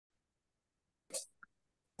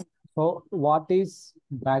So what is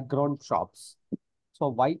background jobs? So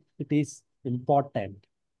why it is important?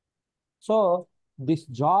 So these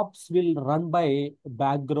jobs will run by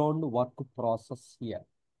background work process here.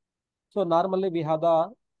 So normally we have the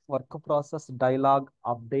work process dialog,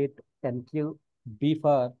 update, NQ, B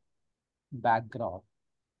for background,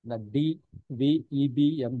 the D, V, E,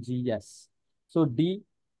 B, M, G, S. So D,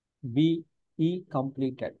 V, E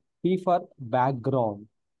completed. P for background.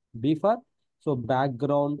 B for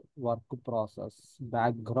background work process.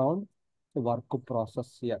 Background work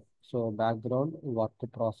process here. So background work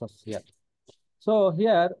process here. So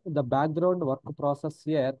here the background work process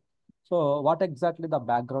here. So what exactly the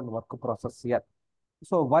background work process here?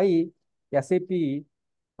 So why SAP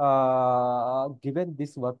given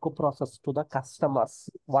this work process to the customers?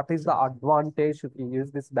 What is the advantage if you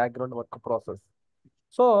use this background work process?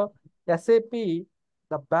 So SAP,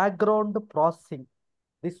 the background processing,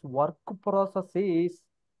 this work process is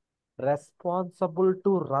responsible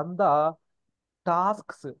to run the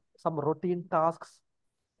tasks, some routine tasks,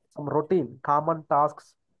 some routine common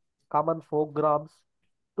tasks, common programs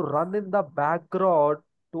to run in the background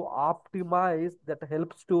to optimize, that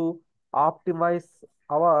helps to optimize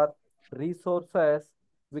our resources.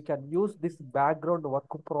 We can use this background work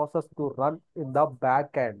process to run in the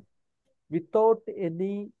back end without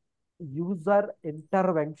any user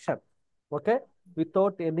intervention. Okay,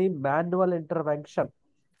 without any manual intervention.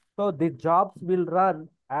 So the jobs will run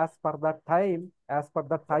as per the time, as per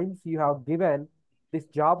the times you have given. These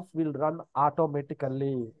jobs will run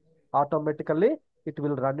automatically. Automatically, it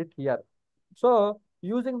will run it here. So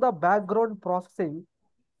using the background processing,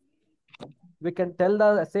 we can tell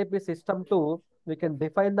the SAP system to, we can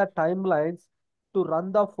define the timelines to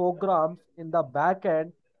run the programs in the back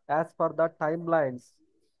end as per the timelines.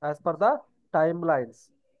 As per the timelines.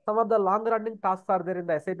 Some of the long running tasks are there in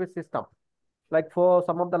the SAP system. Like for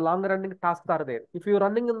some of the long running tasks are there. If you're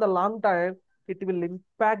running in the long time, it will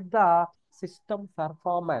impact the system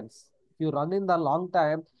performance. If you run in the long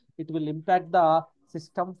time, it will impact the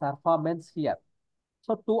system performance here.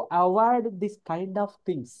 So to avoid this kind of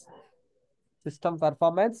things, system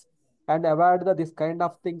performance, and avoid this kind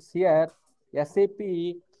of things here, SAP,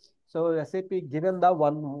 so SAP given the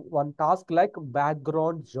one task like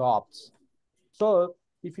background jobs. So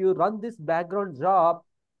if you run this background job,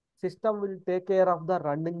 system will take care of the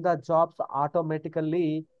running the jobs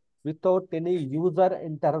automatically without any user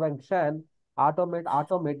intervention. Automate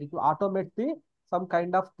the some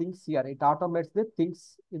kind of things here. It automates the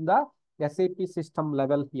things in the SAP system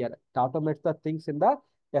level here. It automates the things in the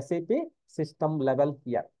SAP system level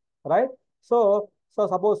here, right? So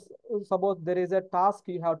suppose there is a task,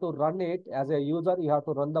 you have to run it as a user. You have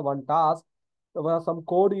to run the one task. Some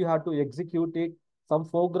code you have to execute it. Some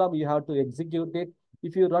program you have to execute it.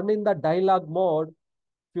 If you run in the dialog mode,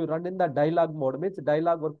 if you run in the dialog mode, means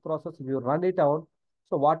dialog work process, if you run it out,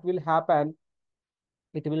 so what will happen?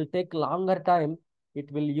 It will take longer time. It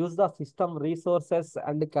will use the system resources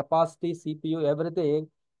and the capacity, CPU, everything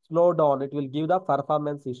slow down. It will give the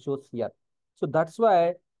performance issues here. So that's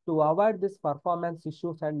why to avoid this performance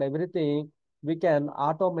issues and everything, we can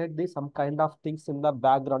automate the some kind of things in the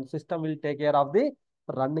background. System will take care of the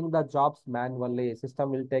running the jobs manually.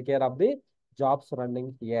 System will take care of the jobs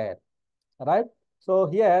running here, right? So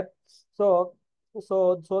here, so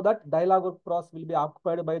so that dialog process will be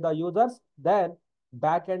occupied by the users. Then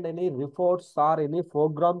backend any reports or any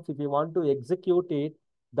programs, if you want to execute it,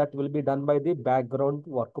 that will be done by the background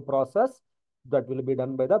work process. That will be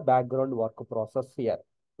done by the background work process here,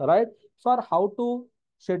 right? So how to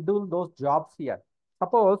schedule those jobs here?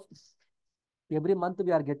 Suppose every month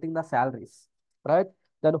we are getting the salaries, right?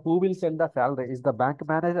 Then who will send the salary? Is the bank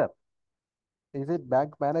manager? Is it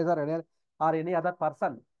bank manager or any other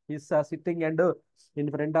person? He's sitting and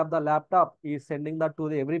in front of the laptop, he's sending that to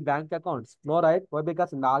the every bank accounts. No, right? Why?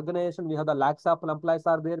 Because in the organization, we have the lakhs of employees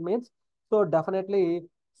are there means. So definitely,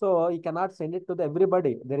 so he cannot send it to the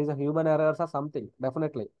everybody. There is a human errors or something,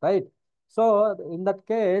 definitely, right? So in that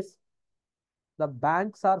case, the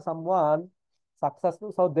banks are someone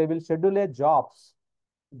successful. So they will schedule a jobs.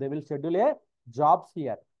 They will schedule a jobs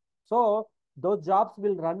here. So those jobs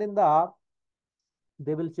will run in the,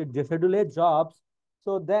 they will schedule a jobs.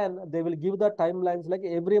 So then they will give the timelines like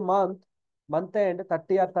every month, month end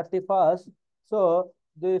 30 or 31st. So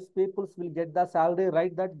these peoples will get the salary,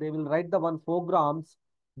 right? That they will write the one programs.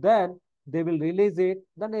 Then they will release it.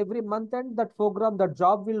 Then every month end that program, that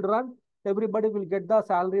job will run. Everybody will get the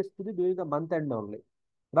salaries to the during the month end only,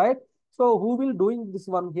 right? So who will doing this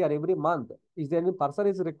one here every month? Is there any person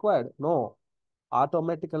is required? No.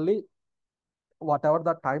 Automatically, whatever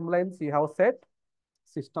the timelines you have set,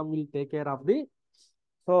 system will take care of the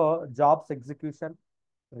So jobs execution,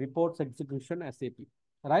 reports execution, SAP,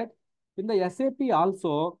 right? In the SAP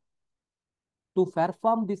also, to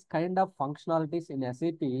perform this kind of functionalities in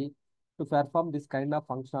SAP, to perform this kind of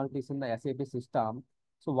functionalities in the SAP system,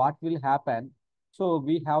 so what will happen? So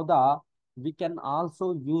we can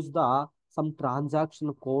also use the some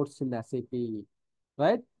transaction codes in SAP,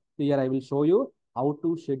 right? Here I will show you how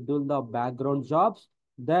to schedule the background jobs,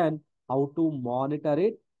 then how to monitor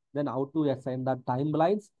it, then how to assign the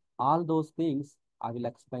timelines. All those things I will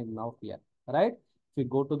explain now here, right? If you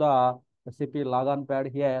go to the SAP login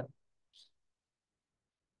pad here,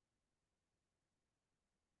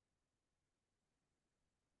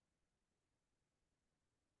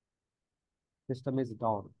 system is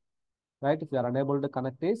down, right? If you are unable to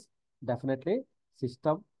connect this, definitely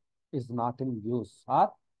system is not in use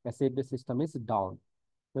or SAP system is down.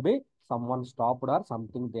 Maybe someone stopped or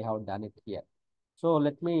something they have done it here. So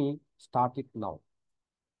let me start it now.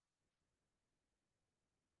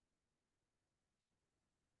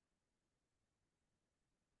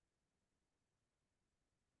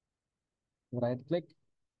 Right click,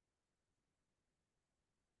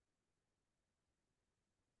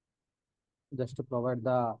 just to provide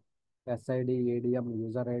the SID, ADM,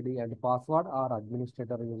 user ID and password or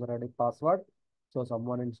administrator user ID password. So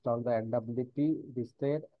someone install the NWP, this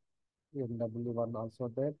there, NW1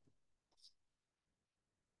 also there.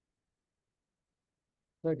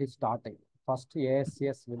 So it is starting. First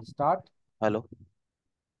ASCS will start. Hello.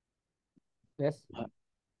 Yes. Uh,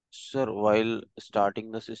 Sir, while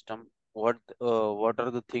starting the system, what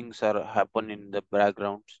are the things are happen in the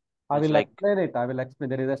backgrounds? I Means will like, explain it. I will explain.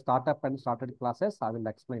 There is a startup and started classes. I will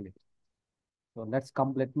explain it. So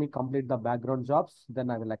let me complete the background jobs. Then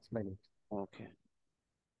I will explain it. okay.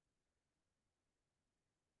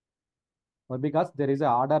 But because there is a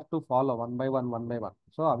order to follow one by one, one by one.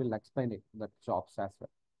 So I will explain it, the jobs as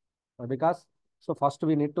well. Because so first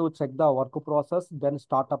we need to check the work process, then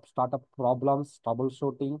startup problems,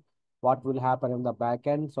 troubleshooting, what will happen in the back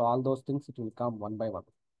end. So all those things it will come one by one.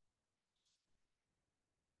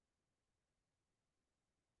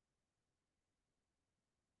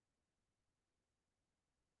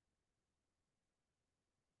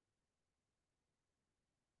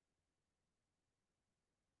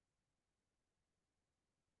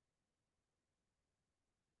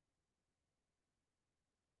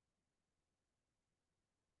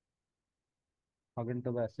 Again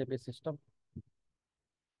to the SAP system.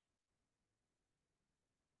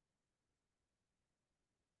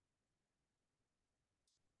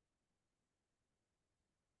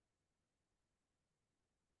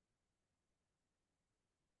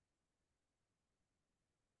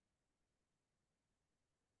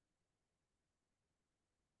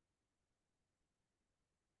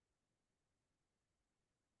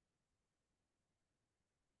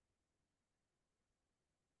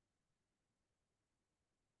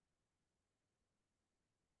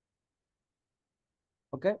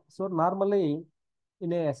 Okay. So normally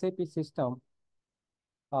in a SAP system,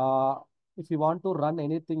 uh, if you want to run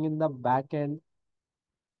anything in the back end,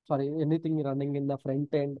 sorry, anything running in the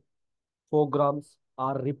front end, programs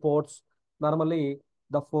or reports. Normally,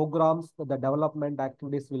 the programs, the development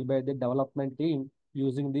activities will be the development team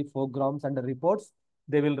using the programs and the reports.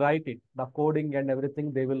 They will write it, the coding and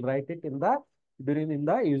everything. They will write it in the during in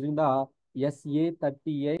the using the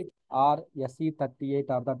SA38 or SE38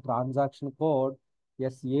 or the transaction code.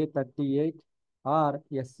 SA38 or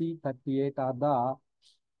SE38 are the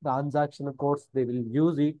transaction codes. They will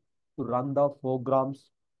use it to run the programs,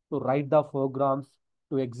 to write the programs,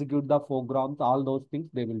 to execute the programs, all those things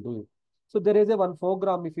they will do it. So there is a one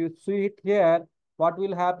program, if you see it here, what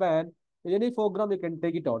will happen? Any program you can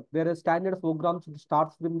take it out. There is standard programs, it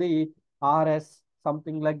starts with the RS,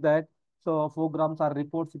 something like that. So programs or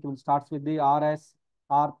reports, it will starts with the RS,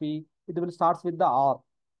 RP, it will starts with the R.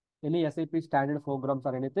 Any SAP standard programs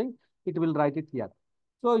or anything, it will write it here.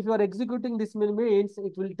 So if you are executing this means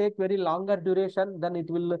it will take very longer duration, then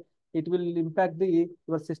it will impact the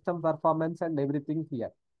your system performance and everything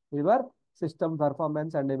here. Your system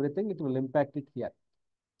performance and everything, it will impact it here.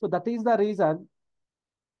 So that is the reason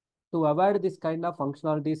to avoid this kind of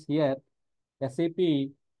functionalities here, SAP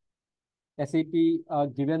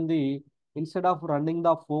given the instead of running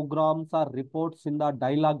the programs or reports in the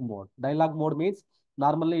dialog mode. Dialog mode means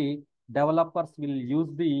normally developers will use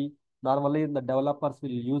the normally the developers will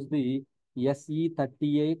use the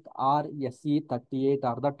SE38 or SE38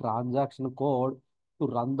 or the transaction code to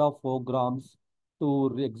run the programs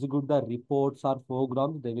to execute the reports or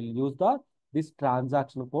programs. They will use the this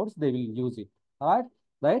transaction codes. They will use it. All right,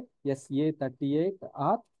 right? SE38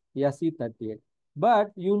 or SE38.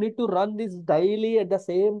 but you need to run this daily at the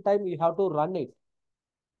same time you have to run it.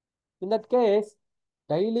 In that case,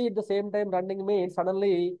 daily at the same time running means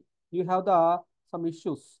suddenly you have the some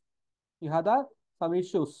issues. You have the some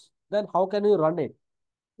issues. Then how can you run it?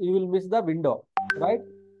 You will miss the window, right?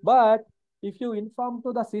 But if you inform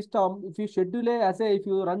to the system, if you schedule as a, if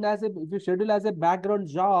you run as a, if you schedule as a background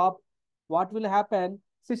job, what will happen?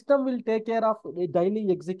 System will take care of the daily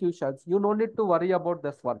executions. You no need to worry about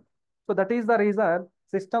this one. So that is the reason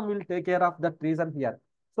system will take care of that reason here.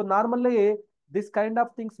 So normally this kind of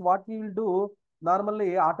things, what we will do,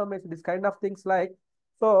 normally automation, this kind of things like,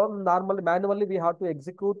 so normally manually we have to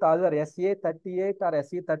execute either SA38 or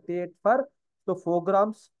SE38 for the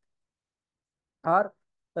programs or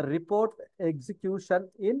report execution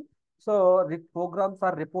in, so programs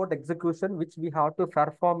or report execution which we have to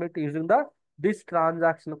perform it using the this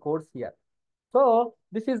transaction codes here. So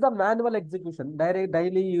this is the manual execution.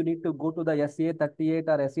 Daily you need to go to the SA38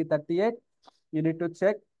 or SE38. You need to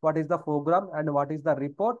check what is the program and what is the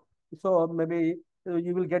report. So maybe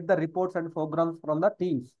you will get the reports and programs from the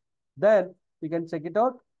teams. Then you can check it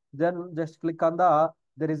out. Then just click on the,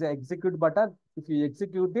 there is a execute button. If you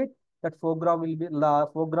execute it, that program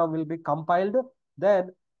will be compiled.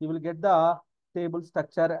 Then you will get the table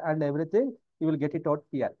structure and everything. You will get it out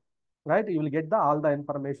here, right? You will get the all the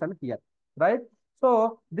information here, right?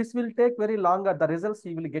 So this will take very longer. The results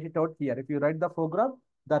you will get it out here. If you write the program,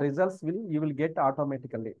 the results will you will get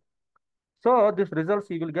automatically. So this results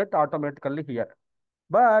you will get automatically here.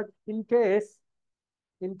 But in case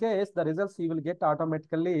the results you will get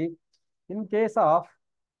automatically, in case of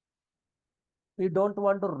we don't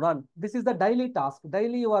want to run. This is the daily task.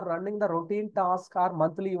 Daily you are running the routine task, or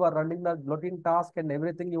monthly you are running the routine task, and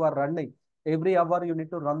everything you are running. Every hour you need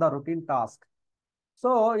to run the routine task.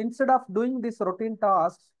 So instead of doing this routine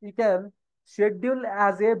tasks, you can schedule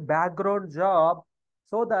as a background job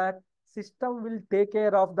so that system will take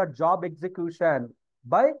care of the job execution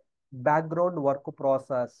by background work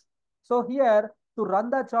process. So here to run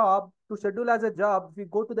the job, to schedule as a job, we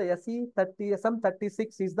go to the SE30,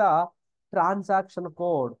 SM36 is the transaction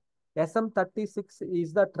code. SM36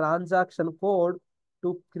 is the transaction code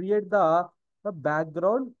to create the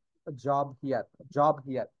background job here.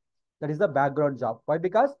 That is the background job. Why?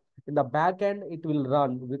 Because in the back end, it will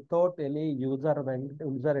run without any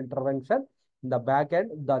user intervention. In the back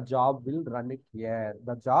end, the job will run it here.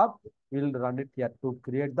 The job will run it here to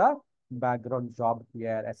create the background job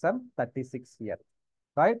here, SM36 here,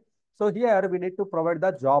 right? So here we need to provide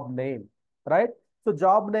the job name, right? So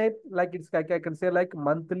job name, like it's like I can say like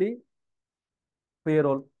monthly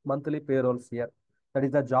payrolls here. That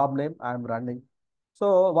is the job name I am running.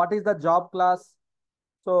 So what is the job class?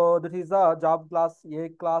 So this is a job class, A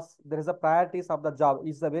class. There is a priorities of the job.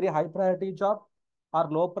 Is a very high priority job or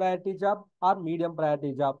low priority job or medium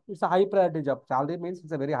priority job? It's a high priority job. Salary means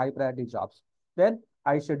it's a very high priority jobs. Then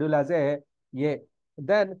I schedule as a A.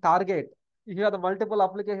 Then target. Here are the multiple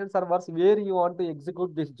application servers where you want to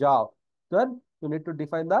execute this job. Then you need to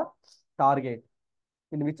define the target,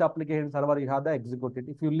 in which application server you have the executed.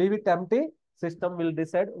 If you leave it empty, system will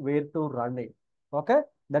decide where to run it. Okay,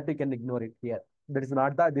 that you can ignore it here. That is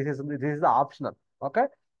not the, this is the optional. Okay,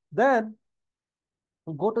 then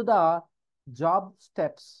go to the job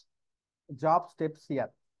steps. Job steps here.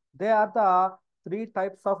 There are the three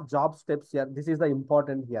types of job steps here. This is the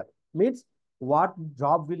important here. Means what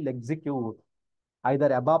job will execute,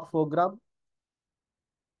 either above program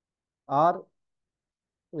or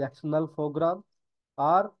external program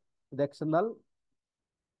or the external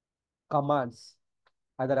commands,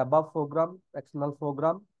 either above program, external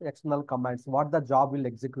commands, what the job will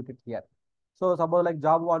execute it here. So suppose like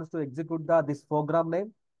job wants to execute the this program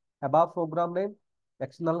name, above program name,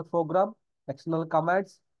 external program, external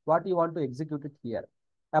commands, what you want to execute it here.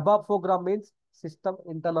 Above program means system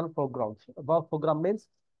internal programs. Above program means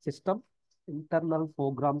system internal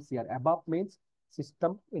programs here. Above means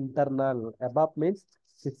system internal. Above means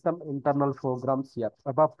system internal programs here.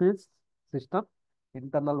 Above means system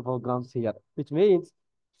internal programs here, which means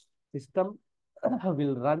system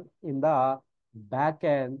will run in the back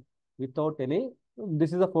end without any.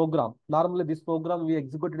 This is a program. Normally, this program we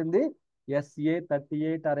executed in the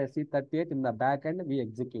SA38 or SE38 in the back end we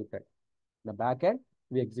executed. In the back end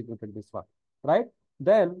we executed this one, right?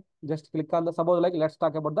 Then just click on the, suppose like let's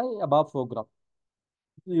talk about the above program.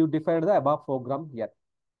 You define the above program here.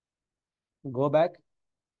 Go back.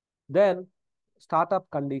 Then startup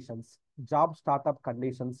conditions, job startup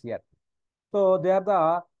conditions here. So they are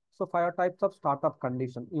the, so five types of startup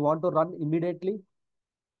condition. You want to run immediately?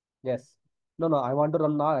 Yes. No, no, I want to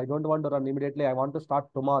run now. I don't want to run immediately. I want to start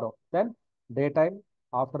tomorrow. Then daytime,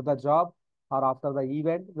 after the job, or after the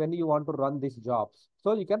event when you want to run these jobs.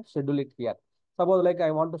 So you can schedule it here. Suppose like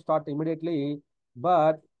I want to start immediately,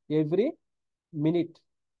 but every minute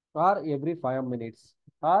or every 5 minutes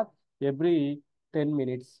or every 10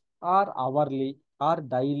 minutes or hourly or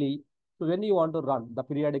daily. So when you want to run the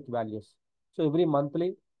periodic values. So every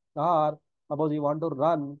monthly or suppose you want to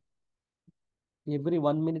run every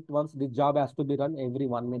 1 minute once the job has to be run every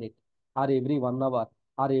 1 minute or every 1 hour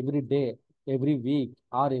or every day, every week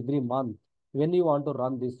or every month. When you want to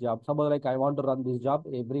run this job, suppose like I want to run this job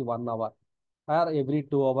every 1 hour or every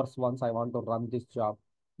 2 hours once I want to run this job.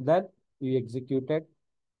 Then you execute it.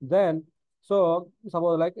 Then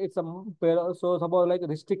suppose like so suppose like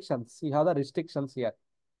restrictions. You have the restrictions here.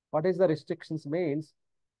 What is the restrictions means?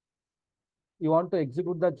 You want to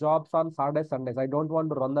execute the jobs on Saturday, Sundays. I don't want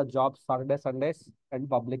to run the jobs Saturday, Sundays and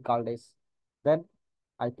public holidays. Then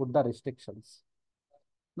I put the restrictions.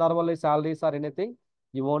 Normally salaries or anything,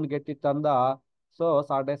 you won't get it on the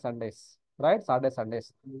Saturday, Sundays, right? Saturday,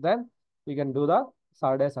 Sundays. Then we can do the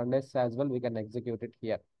Saturday, Sundays as well. We can execute it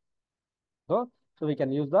here. So we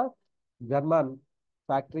can use the German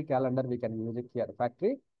factory calendar. We can use it here.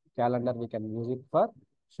 Factory calendar. We can use it for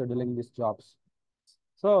scheduling these jobs.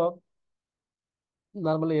 So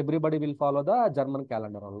normally everybody will follow the German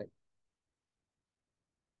calendar only.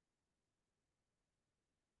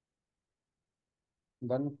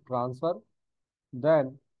 Then transfer,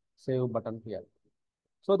 then save button here.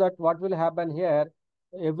 So that what will happen here,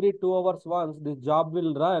 every 2 hours once this job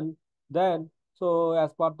will run. Then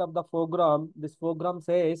as part of the program, this program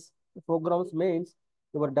says programs means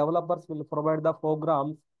your developers will provide the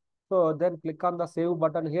programs. So then click on the save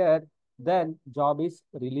button here. Then job is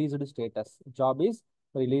released status. Job is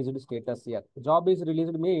released status here. Job is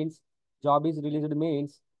released means.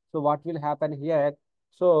 So what will happen here?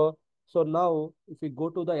 So now if we go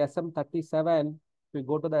to the SM37, if we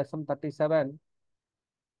go to the SM37,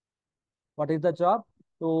 what is the job?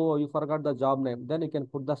 Oh, you forgot the job name. Then you can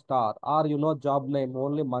put the star or job name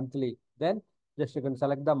only monthly. Then just you can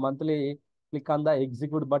select the monthly, click on the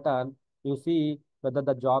execute button. You see whether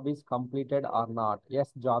the job is completed or not.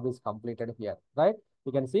 Yes, job is completed here, right?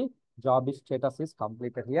 You can see job is status is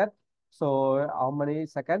completed here. So how many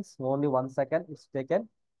seconds? Only 1 second is taken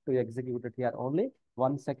to execute it here. Only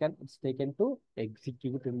 1 second it's taken to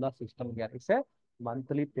execute in the system here. It's a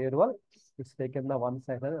monthly payroll. It's taken the one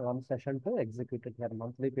session to execute it here.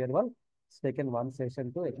 Monthly payroll. It's taken one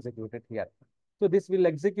session to execute it here. So this will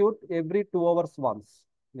execute every 2 hours once.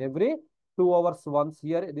 Every 2 hours once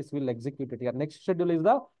here, this will execute it here. Next schedule is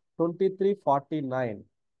the 2349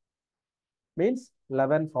 means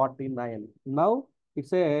 11:49. Now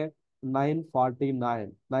it's a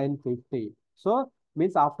 9:49, 9:50. So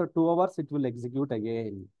means after 2 hours it will execute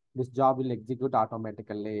again. This job will execute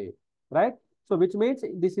automatically, right? So which means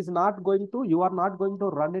this is not going to, you are not going to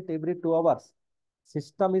run it every 2 hours.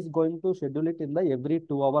 System is going to schedule it in the every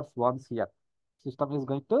 2 hours once here. System is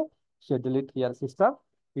going to schedule it here. System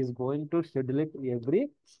is going to schedule it every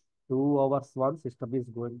 2 hours once. System is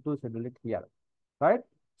going to schedule it here, right?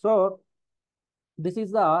 So this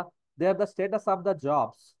is they are the status of the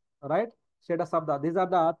jobs, right? Status of the, these are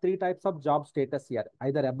the three types of job status here.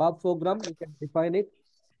 Either above program you can define it,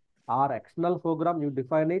 or external program you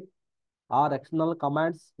define it, or external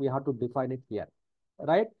commands we have to define it here,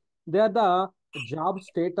 right? They are the job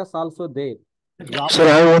status also there. Job, Sir,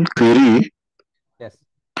 I have one query. yes.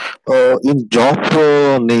 In job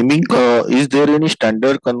naming, is there any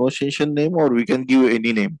standard conversation name or we can give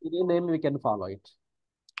any name? Any name we can follow it.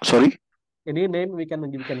 Sorry, Any name we can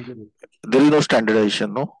give it. there is no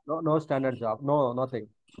standardization, no? No standard job. No, nothing.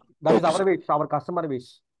 That is Okay, our sir. wish, our customer wish.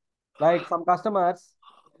 Like some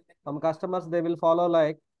customers they will follow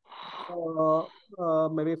like uh,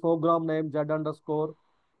 maybe program name Z underscore.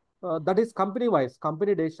 That is company wise,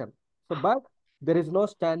 company decision. So, but there is no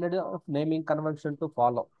standard of naming convention to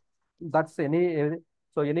follow. That's any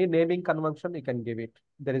naming convention you can give it.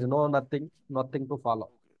 There is nothing to follow.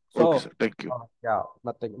 Okay, So, sir. Thank you. yeah,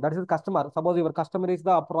 nothing. That is customer. Suppose your customer is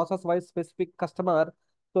the process wise specific customer,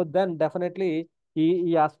 so then definitely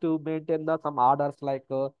he has to maintain the some orders like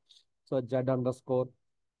Z underscore,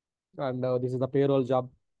 and this is the payroll job.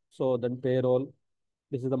 So then payroll,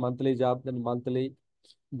 this is the monthly job, then monthly,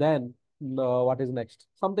 then what is next?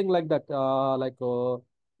 Something like that, like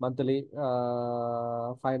monthly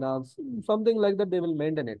finance, something like that. They will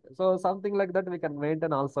maintain it. So something like that we can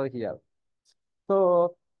maintain also here.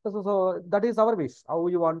 So that is our wish. How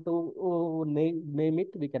you want to name it,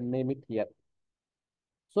 we can name it here.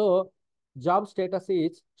 So job status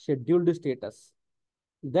is scheduled status.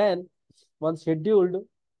 Then once scheduled,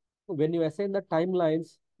 when you assign the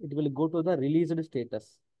timelines, it will go to the released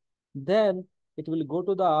status. Then it will go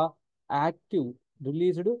to the active,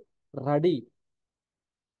 released, ready.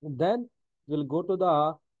 Then it will go to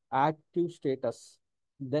the active status.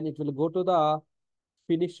 Then it will go to the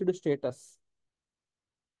finished status.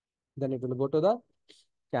 Then it will go to the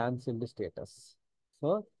cancelled status.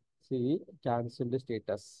 So see cancelled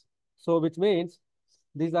status. So which means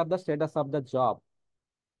these are the status of the job.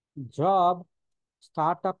 Job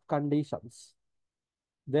startup conditions.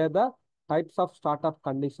 They're the types of startup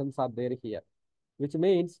conditions are there here, which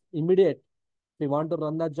means immediate. If you want to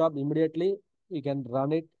run the job immediately, you can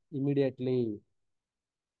run it immediately.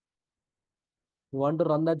 You want to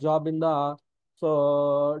run the job in the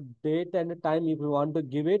so date and time, if you want to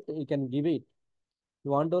give it, you can give it.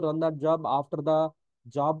 You want to run that job after the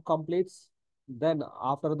job completes, then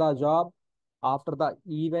after the job, after the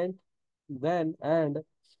event, then and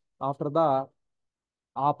after the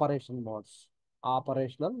operation modes.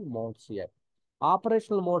 Operational modes here.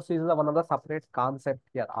 Operational modes is one of the separate concept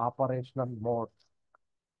here. Operational mode.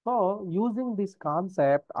 So using this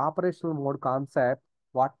concept, operational mode concept,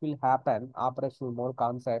 what will happen? Operational mode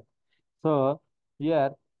concept. So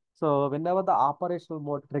here, so whenever the operational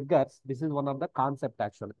mode triggers, this is one of the concept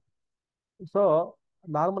actually. So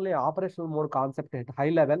normally operational mode concept at high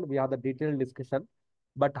level, we have the detailed discussion,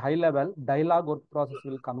 but high level dialogue work process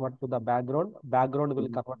will convert to the background, background will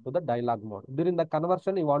convert to the dialogue mode. During the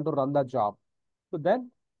conversion, you want to run the job. So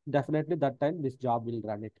then definitely that time this job will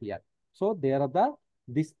run it here. So there are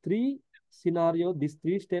these three scenario, these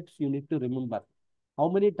three steps you need to remember. How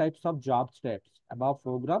many types of job steps? Above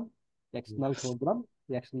program,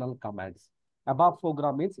 external commands. Above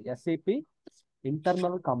program means SAP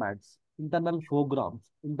internal commands, internal programs,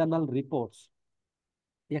 internal reports.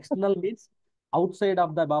 External means outside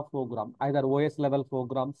of the above program, either OS level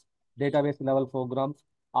programs, database level programs,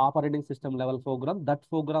 operating system level program. That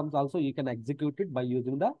programs also you can execute it by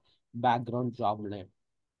using the background job name.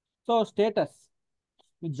 So status,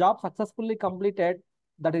 the job successfully completed,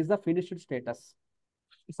 that is the finished status.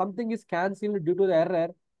 Something is cancelled due to the error,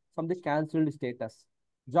 something cancelled status.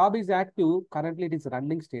 Job is active, currently it is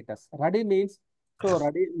running status. Ready means, so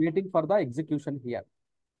ready, waiting for the execution here.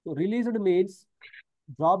 So released means,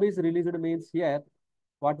 job is released means here,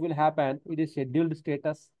 what will happen? It is scheduled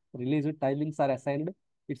status, released timings are assigned,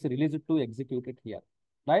 it's released to execute it here,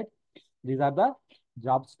 right? These are the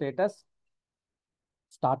job status,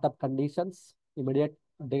 startup conditions, immediate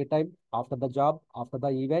daytime, after the job, after the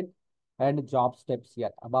event, and job steps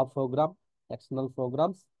here. Above program, external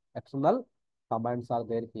programs, external commands are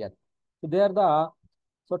there here. So they are the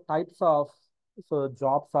so types of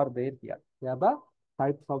jobs are there here. They are the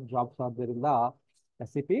types of jobs are there in the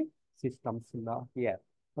SAP systems in the here.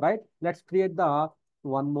 Right? Let's create the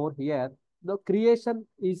one more here. The creation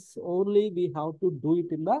is only we have to do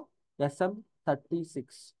it in the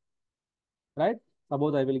SM36. Right?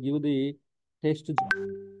 Suppose I will give the test job.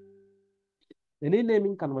 Any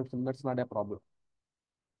naming convention, that's not a problem.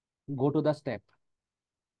 Go to the step.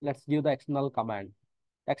 Let's give the external command.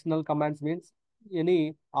 External commands means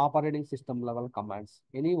any operating system level commands,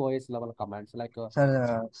 any OS level commands like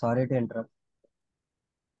Sir, sorry to interrupt.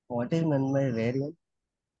 What is meant by variant?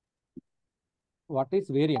 what is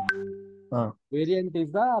variant? Uh, Variant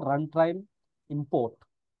is the runtime import.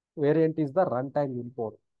 Variant is the runtime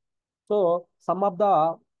import. So some of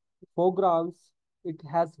the programs it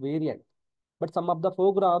has variant, but some of the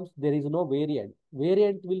programs there is no variant.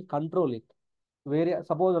 Variant will control it. Variant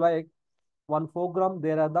suppose like one program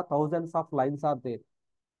there are the thousands of lines are there,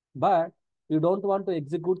 but you don't want to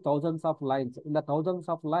execute thousands of lines. In the thousands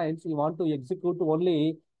of lines, you want to execute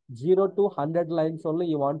only 0 to 100 lines only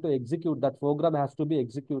you want to execute. That program has to be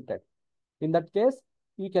executed. In that case,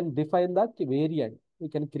 you can define the variant. You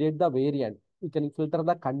can create the variant. You can filter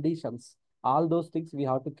the conditions. All those things we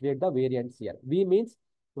have to create the variants here. V means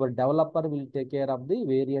your developer will take care of the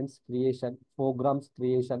variants creation, programs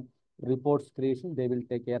creation, reports creation. They will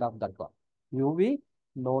take care of that one. UV,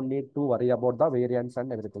 no need to worry about the variants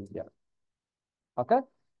and everything here. Okay,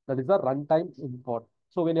 that is the runtime import.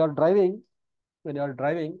 So when you are driving,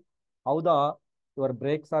 how the your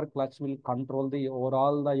brakes or clutch will control the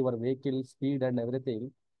overall the your vehicle speed and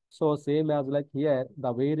everything. So same as like here,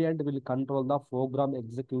 the variant will control the program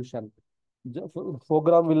execution.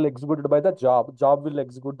 Program will executed by the job. Job will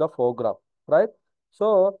execute the program, right?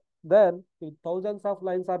 So then if thousands of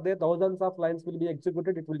lines are there, thousands of lines will be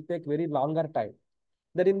executed. It will take very longer time.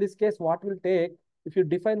 Then in this case, what will take, if you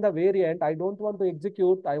define the variant, I don't want to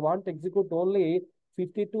execute, I want to execute only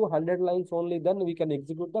 50 to 100 lines only, then we can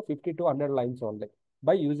execute the 50 to 100 lines only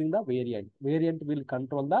by using the variant. Variant will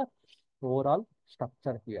control the overall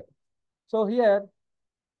structure here. So here,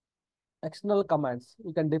 External commands.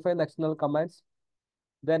 You can define external commands.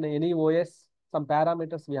 Then any OS, some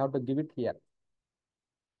parameters we have to give it here.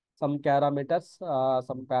 Some parameters,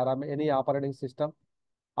 any operating system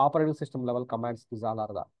level commands, these all are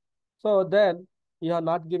the. So then you have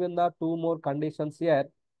not given the two more conditions here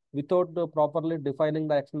without properly defining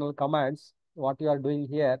the external commands. What you are doing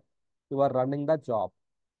here, you are running the job,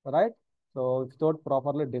 right? So without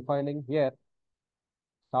properly defining here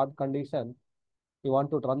start condition, you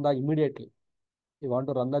want to run the immediately. You want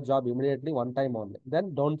to run the job immediately one time only.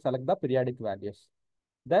 Then don't select the periodic values.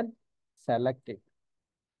 Then select it.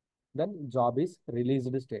 Then job is released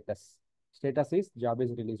status. Status is job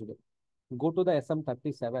is released. Go to the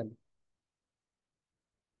SM37.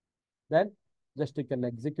 Then just you can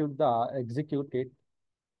execute it.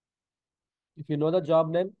 If you know the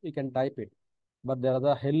job name, you can type it. But there are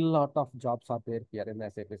a hell lot of jobs are there here in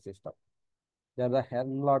the SAP system. There are a hell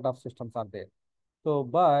lot of systems are there. So,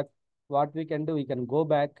 but what we can do, we can go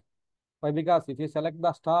back. Why? Because if you select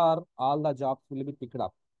the star, all the jobs will be picked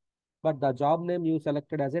up. But the job name you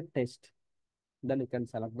selected as a test, then you can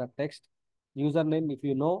select the text. Username, if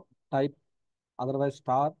you know, type, otherwise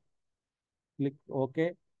star, click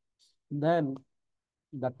OK. Then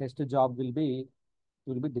the test job will be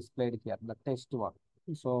displayed here, the test one.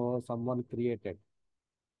 So someone created.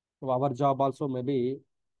 So our job also maybe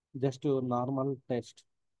just a normal test.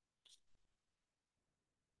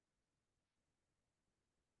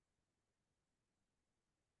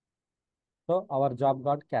 So our job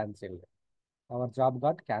got cancelled. Our job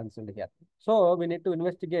got cancelled here. So we need to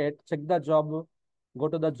investigate, check the job, go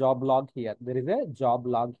to the job log here. There is a job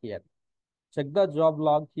log here. Check the job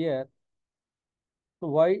log here. So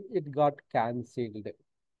why it got cancelled?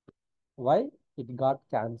 Why it got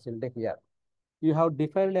cancelled here? You have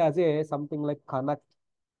defined as a something like connect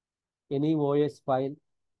any OS file,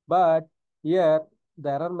 but here the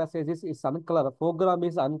error message is unclear. Program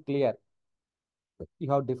is unclear.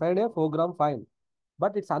 You have defined a program file,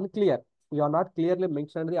 but it's unclear. You have not clearly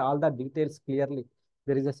mentioned all the details clearly.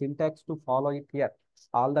 There is a syntax to follow it here.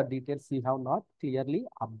 All the details you have not clearly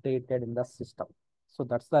updated in the system. So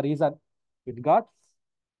that's the reason it got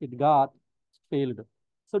it got failed.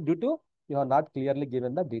 So due to you have not clearly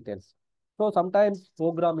given the details. So sometimes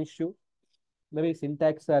program issue, maybe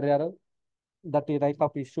syntax error, that type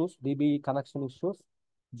of issues, DB connection issues,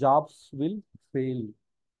 jobs will fail.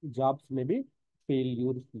 Jobs may be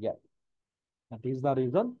failure here. That is the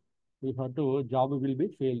reason we have to job will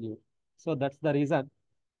be failure. So that's the reason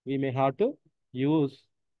we may have to use.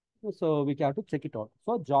 So we have to check it out.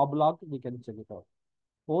 So job log we can check it out.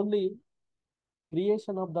 Only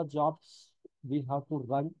creation of the jobs we have to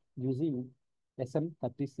run using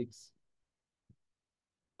SM36.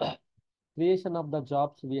 Creation of the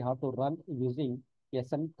jobs we have to run using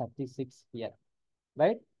SM36 here,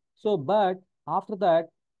 right? So, but after that,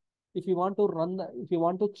 if you want to if you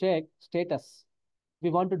want to check status, we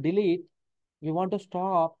want to delete, we want to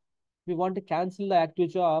stop, we want to cancel the active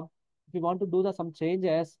job, if we want to do some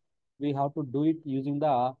changes, we have to do it using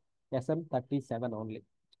the SM37 only.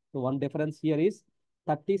 So one difference here is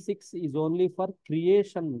 36 is only for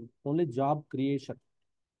creation, only job creation.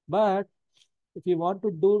 But if you want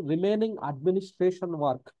to do remaining administration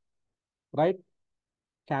work, right?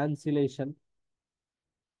 Cancellation,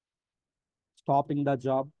 stopping the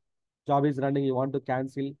job is running, you want to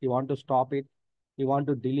cancel, you want to stop it, you want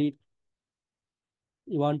to delete,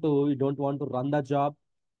 you don't want to run the job,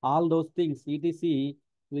 all those things, etc.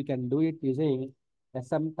 We can do it using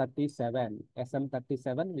SM37.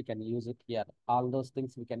 SM37, we can use it here. All those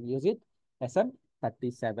things we can use it.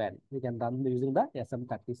 SM37. We can run using the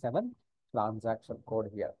SM37 transaction code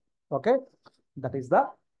here. Okay. That is the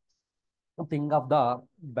thing of the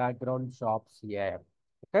background jobs here.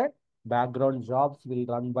 Okay. Background jobs will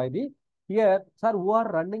run by the here. Sir, who are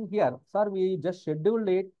running here? Sir, we just scheduled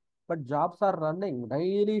it, but jobs are running,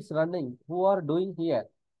 daily is running. Who are doing here?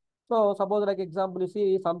 So suppose like example, you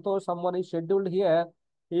see Santosh, someone is scheduled here.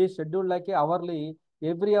 He is scheduled like a hourly.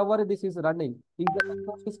 Every hour this is running. Is the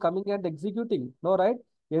Santosh is coming and executing? No, right?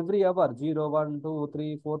 Every hour, 0, 1, 2,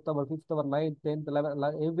 3, 4th hour, 5th hour, 9th, 10th,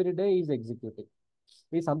 11th, every day is executing.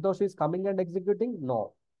 Is Santosh is coming and executing?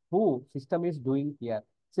 No. Who? System is doing here.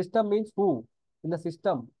 System means who? In the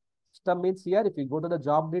system. System means here, if you go to the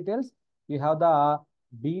job details, you have the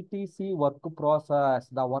BTC work process,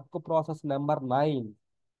 the work process number 9.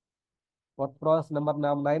 Work process number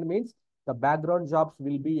 9 means the background jobs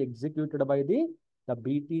will be executed by the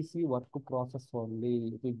BTC work process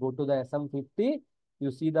only. If you go to the SM50, you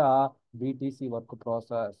see the BTC work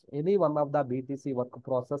process. Any one of the BTC work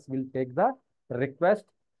process will take the request,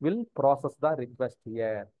 will process the request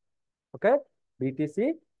here. Okay,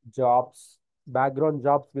 BTC jobs, background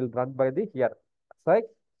jobs will run by the here. Right?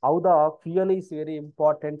 How the fuel is very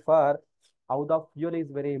important for how the fuel is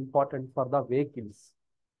very important for the vehicles,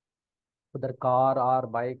 whether car or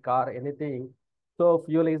bike or anything. So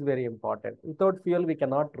fuel is very important. Without fuel, we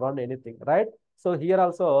cannot run anything, right? So here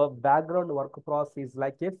also background work process is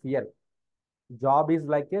like a fuel. Job is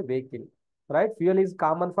like a vehicle, right? Fuel is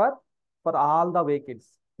common for all the vehicles.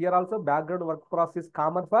 Here also background work process is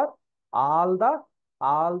common for all the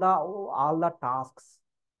all the tasks,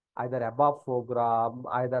 either above program,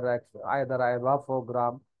 either above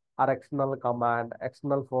program or external command,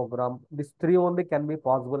 external program. These three only can be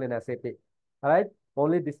possible in SAP, right?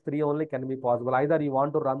 Only these three only can be possible. Either you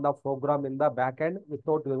want to run the program in the backend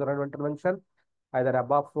without user intervention, either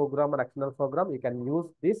above program or external program, you can use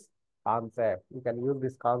this concept. You can use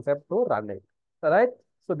this concept to run it, right?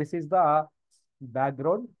 So this is the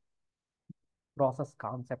background process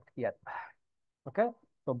concept here. Okay,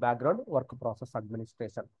 so background work process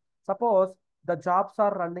administration. Suppose the jobs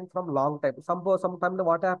are running from long time. Suppose sometimes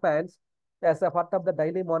what happens as a part of the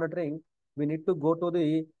daily monitoring, we need to go to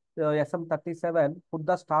the SM37, put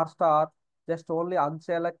the star, just only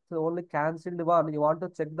unselect, only cancelled one. You want to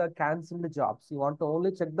check the cancelled jobs. You want to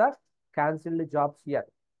only check the cancelled jobs here.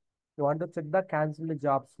 You want to check the cancelled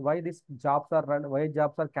jobs. Why these jobs are run? Why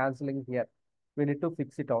jobs are cancelling here? We need to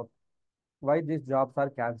fix it out. Why these jobs are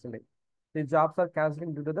cancelling? These jobs are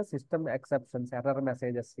cancelling due to the system exceptions, error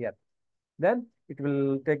messages here. Then it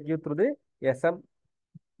will take you through the SM,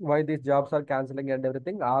 why these jobs are cancelling and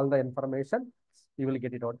everything, all the information, you will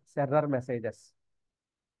get it out. It's error messages.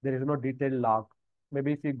 There is no detailed log.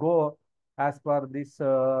 Maybe if you go as per these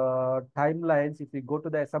timelines, if you go to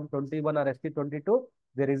the SM21 or ST22,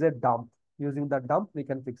 there is a dump. Using the dump, we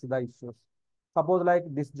can fix the issues. Suppose like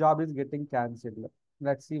this job is getting cancelled.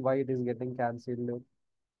 Let's see why it is getting cancelled.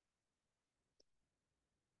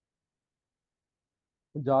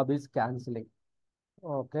 Job is cancelling.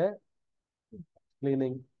 Okay,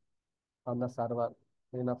 cleaning on the server,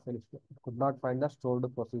 clean up finished. Could not find the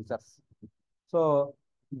stored procedures. So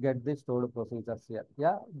get the stored procedures here.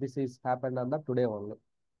 Yeah, this is happened on the today only.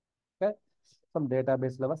 Okay, some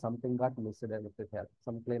database level, something got missed with here,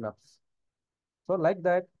 some cleanups. So like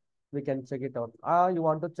that, we can check it out. You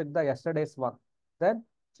want to check the yesterday's one. Then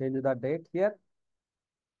change the date here.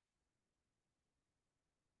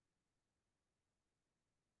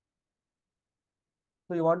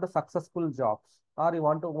 So you want to successful jobs or you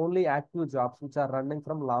want to only active jobs which are running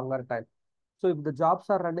from longer time. So if the jobs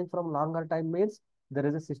are running from longer time means there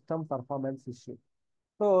is a system performance issue.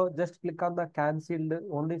 So just click on the cancelled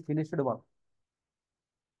only finished one.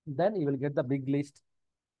 Then you will get the big list.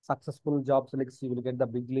 Successful jobs list, you will get the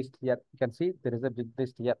big list here. You can see there is a big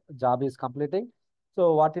list here. Job is completing.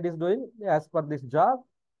 So what it is doing as per this job,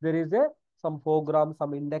 there is a some program,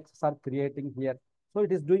 some indexes are creating here. So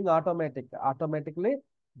it is doing automatically.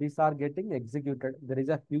 These are getting executed. There is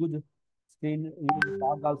a huge screen, huge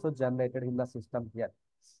log also generated in the system here.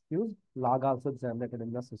 Huge log also generated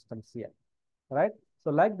in the systems here, right? So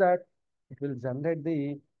like that, it will generate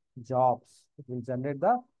the jobs. It will generate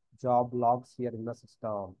the job logs here in the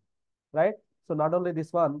system, right? So not only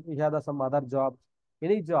this one, we have some other jobs,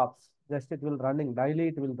 any jobs, just it will running daily,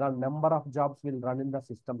 it will run, number of jobs will run in the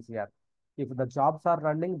systems here. If the jobs are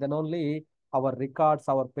running, then only our records,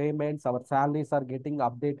 our payments, our salaries are getting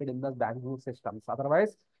updated in the banking systems.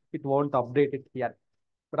 Otherwise, it won't update it here,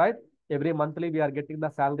 right? Every monthly, we are getting the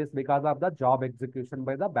salaries because of the job execution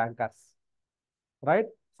by the bankers, right?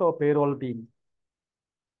 So payroll team,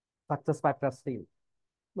 success factors team,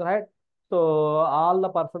 right? So all the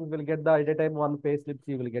persons will get the at a time one pay slips,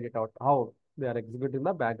 you will get it out. How? They are executing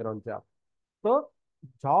the background job. So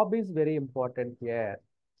job is very important here.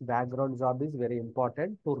 Background job is very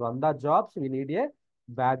important. To run the jobs, we need a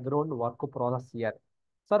background work process here.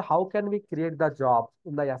 Sir, how can we create the job?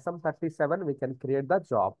 In the SM37, we can create the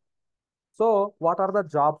job. So what are the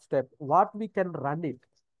job steps? What we can run it?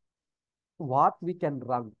 What we can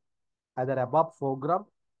run? Either above program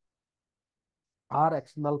or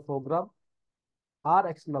external program or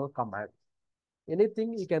external command.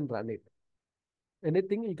 Anything you can run it.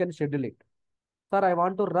 Anything you can schedule it. Sir, I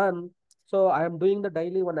want to run. So I am doing the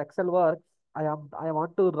daily one Excel work. I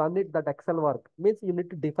want to run it that Excel work. Means you need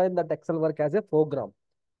to define that Excel work as a program.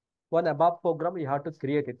 One above program you have to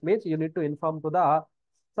create it. Means you need to inform to the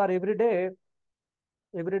sir every day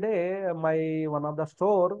my one of the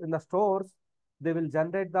store in the stores they will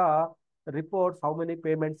generate the reports, how many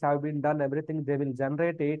payments have been done, everything they will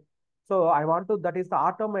generate it. So I want to, that is the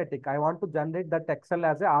automatic, I want to generate that Excel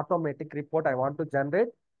as a automatic report I want to generate.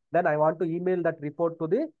 Then I want to email that report to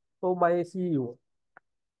the to my CEO.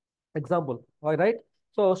 Example, all right.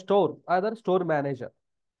 So store, either store manager.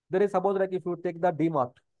 There is suppose like if you take the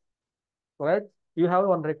DMart, right? You have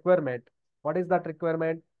one requirement. What is that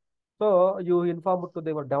requirement? So you inform to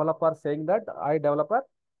the developer saying that I developer,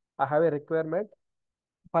 I have a requirement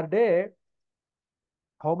per day.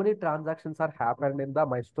 How many transactions are happened in the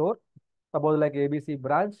my store? Suppose like ABC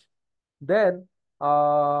branch. Then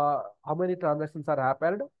how many transactions are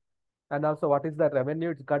happened? And also what is the revenue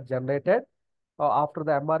it got generated after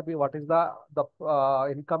the MRP, what is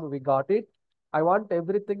the income we got it. I want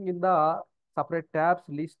everything in the separate tabs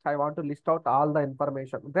list. I want to list out all the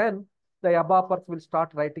information. Then the developers will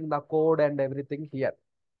start writing the code and everything here.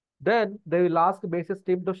 Then they will ask basis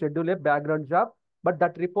team to schedule a background job, but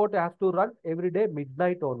that report has to run every day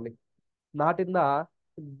midnight only, not in the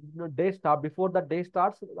day start. Before the day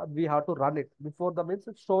starts, we have to run it. Before the means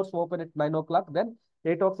stores open at 9 o'clock, then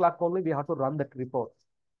 8 o'clock only we have to run that report.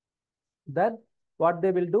 Then what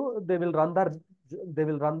they will do, they will run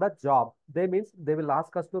the job. They means they will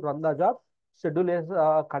ask us to run the job. Schedule is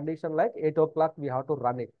condition like 8 o'clock we have to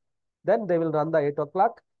run it. Then they will run the 8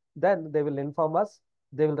 o'clock. Then they will inform us.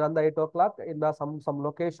 They will run the 8 o'clock in the some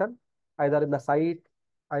location, either in the site,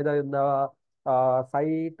 either in the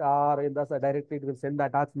site or in the directly it will send the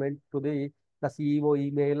attachment to the CEO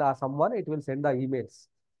email or someone. It will send the emails.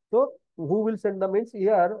 So who will send the means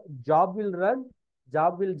here? Job will run,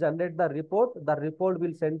 job will generate the report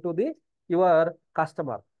will send to the your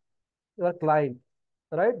customer, your client,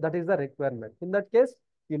 right? That is the requirement. In that case,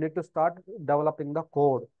 you need to start developing the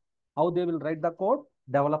code. How they will write the code?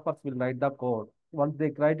 Developers will write the code. Once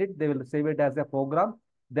they write it, they will save it as a program.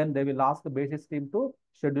 Then they will ask the basis team to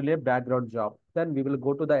schedule a background job. Then we will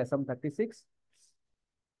go to the SM36.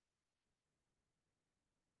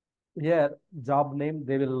 Here, job name,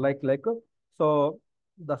 they will like, so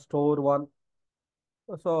the store one.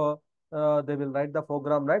 So they will write the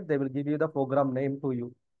program, right? They will give you the program name to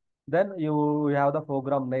you. Then you have the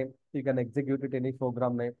program name. You can execute it any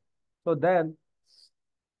program name. So then,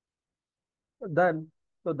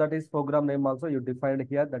 so that is program name also you defined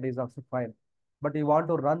here. That is also fine. But you want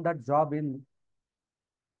to run that job in,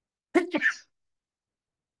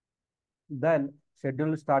 then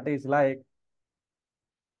schedule start is like,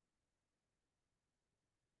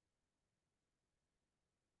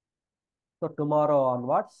 so tomorrow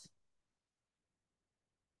onwards,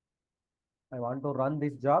 I want to run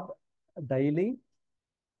this job daily,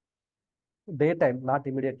 daytime, not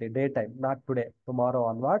immediately, daytime, not today, tomorrow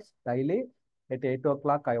onwards, daily at 8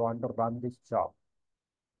 o'clock, I want to run this job,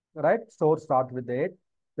 right? Store start with 8,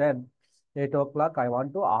 then 8 o'clock, I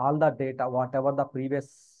want to all the data, whatever the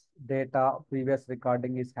previous data, previous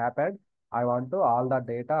recording is happened, I want to all the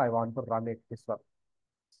data, I want to run it this one.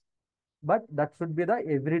 But that should be the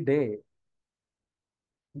every day.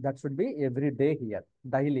 That should be every day here,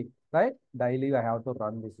 daily, right? Daily, I have to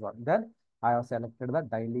run this one. Then I have selected the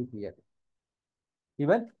daily here.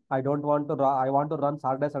 Even I don't want to run, I want to run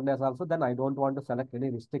Saturday, Sundays also. Then I don't want to select any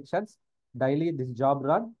restrictions. Daily, this job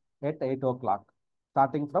run at 8 o'clock,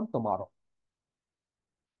 starting from tomorrow.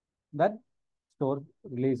 Then store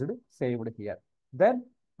released, saved here. Then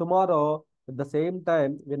tomorrow, at the same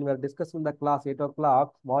time, when we are discussing the class 8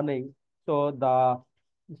 o'clock morning, so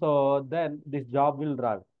then this job will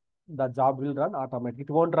run. The job will run automatically. It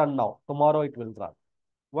won't run now. Tomorrow it will run.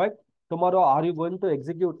 Right? Tomorrow, are you going to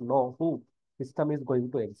execute? No. Who? System is going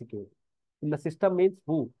to execute. In the system means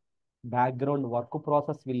who? Background work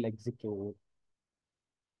process will execute.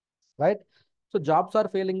 Right? So jobs are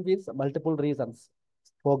failing with multiple reasons.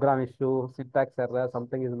 Program issue, syntax error,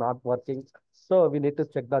 something is not working. So we need to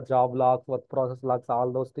check the job logs, work process logs, all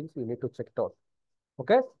those things we need to check it out.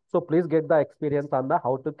 Okay. So please get the experience on the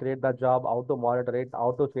how to create the job, how to monitor it,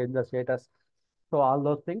 how to change the status. So all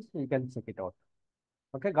those things you can check it out.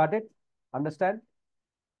 Okay, got it? Understand?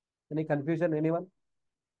 Any confusion, anyone?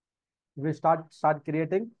 If you start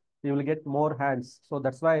creating, you will get more hands. So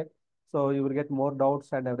that's why, so you will get more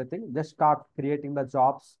doubts and everything. Just start creating the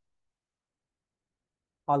jobs,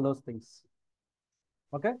 all those things.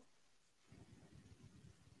 Okay.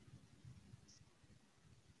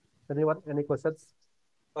 Anyone, any questions?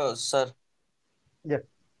 Sir, Yes.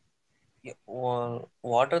 well,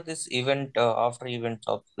 what are this event after event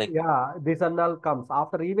jobs like? Yeah, this and all comes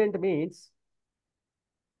after event means,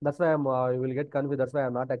 that's why you will get confused. That's why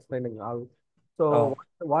I'm not explaining all. So Oh,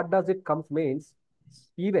 what does it comes means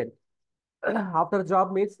event. After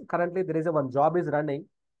job means currently there is a one job is running.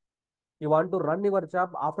 You want to run your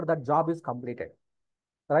job after that job is completed,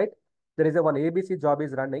 right? There is a one ABC job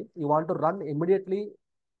is running. You want to run immediately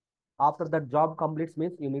after that job completes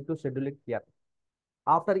means you need to schedule it here.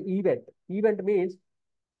 After event, event means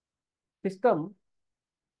system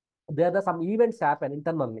there are some events happen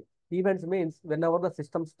internally. Events means whenever the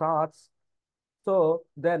system starts, so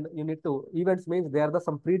then you need to, events means there are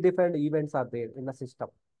some predefined events are there in the system.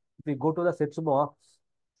 If we go to the SysMox,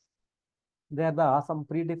 there are some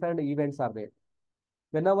predefined events are there.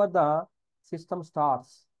 Whenever the system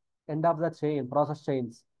starts, end of the chain, process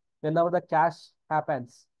chains, whenever the cash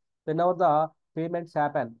happens, whenever the payments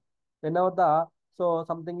happen, whenever the, so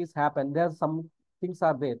something is happen, there's some things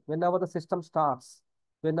are there. Whenever the system starts,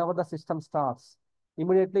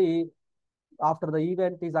 immediately after the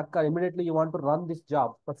event is occur, immediately you want to run this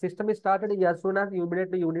job. The system is started, as soon as you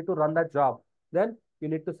immediately you need to run that job. Then you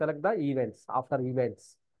need to select the events after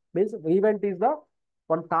events. Means event is the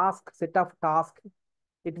one task, set of task.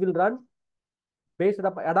 It will run based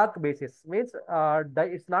on ad hoc basis. Means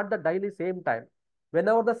it's not the daily same time.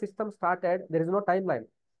 Whenever the system started, there is no timeline.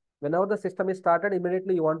 Whenever the system is started,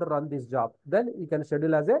 immediately you want to run this job. Then you can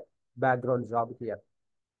schedule as a background job here,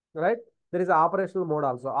 right? There is a operational mode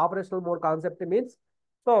also. Operational mode concept means,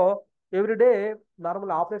 so every day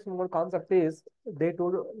normal operational mode concept is day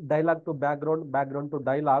to dialogue to background, background to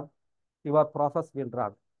dialogue, your process will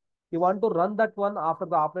run. You want to run that one after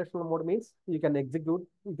the operational mode means you can execute,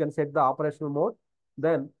 you can set the operational mode,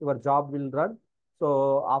 then your job will run.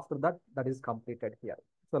 So after that, that is completed here.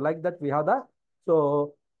 So like that we have the,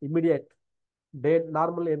 so immediate day,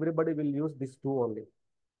 normally everybody will use this two only.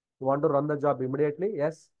 You want to run the job immediately?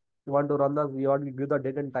 Yes. You want to run the, you want to give the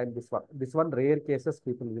date and time, this one. This one rare cases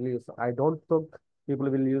people will use. I don't think people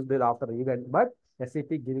will use this after event, but SAP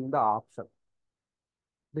giving the option.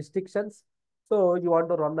 Restrictions. So you want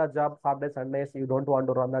to run the job Saturday, Sundays. You don't want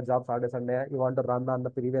to run the job Saturday, Sunday. You want to run on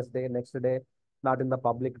the previous day, next day, not in the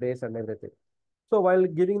public days and everything. So while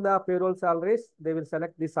giving the payroll salaries, they will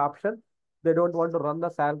select this option. They don't want to run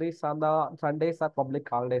the salaries on the Sundays or public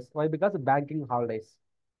holidays. Why? Because banking holidays.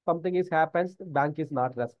 Something is happens, bank is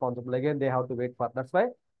not responsible. Again, they have to wait for. That's why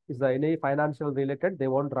is the any financial related, they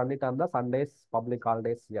won't run it on the Sundays, public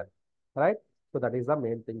holidays here, right? So that is the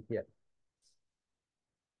main thing here.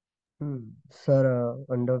 Sir,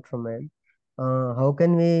 one doubt from my end. How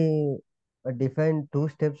can we define two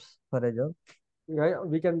steps for a job? Yeah,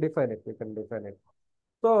 we can define it. We can define it.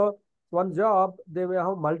 So one job, they will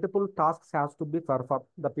have multiple tasks has to be performed.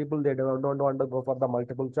 The people they don't want to go for the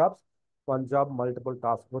multiple jobs. One job, multiple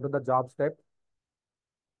tasks. Go to the job step.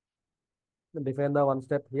 Define the one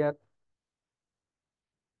step here.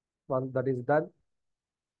 Once that is done,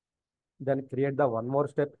 then create the one more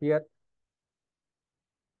step here.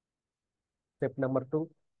 Step number 2.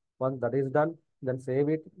 Once that is done, then save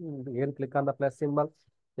it. Again, click on the plus symbol.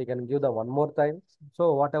 You can give the one more time.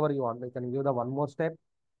 So whatever you want, you can give the one more step.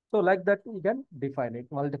 So like that, you can define it.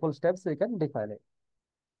 Multiple steps, you can define it.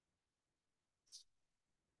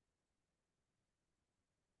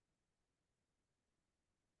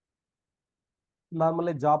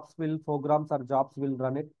 Normally programs or jobs will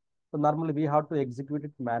run it. So normally we have to execute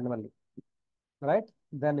it manually, right?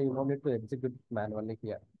 Then you don't need to execute it manually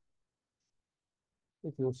here.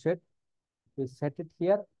 If you set it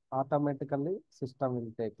here, automatically system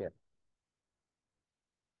will take care,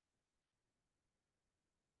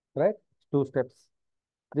 right? 2 steps,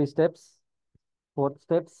 3 steps, 4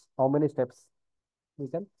 steps. How many steps? You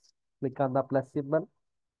can click on the plus symbol.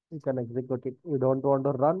 You can execute it. You don't want to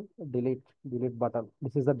run, delete button.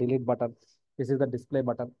 This is the delete button. This is the display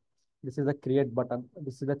button. This is the create button.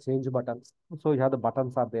 This is the change button. So you have the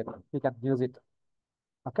buttons are there. You can use it.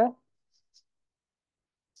 Okay.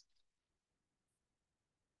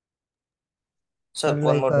 Sir, Sir,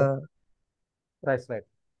 one more doubt. Right, right.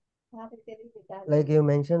 like you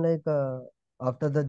mentioned, after the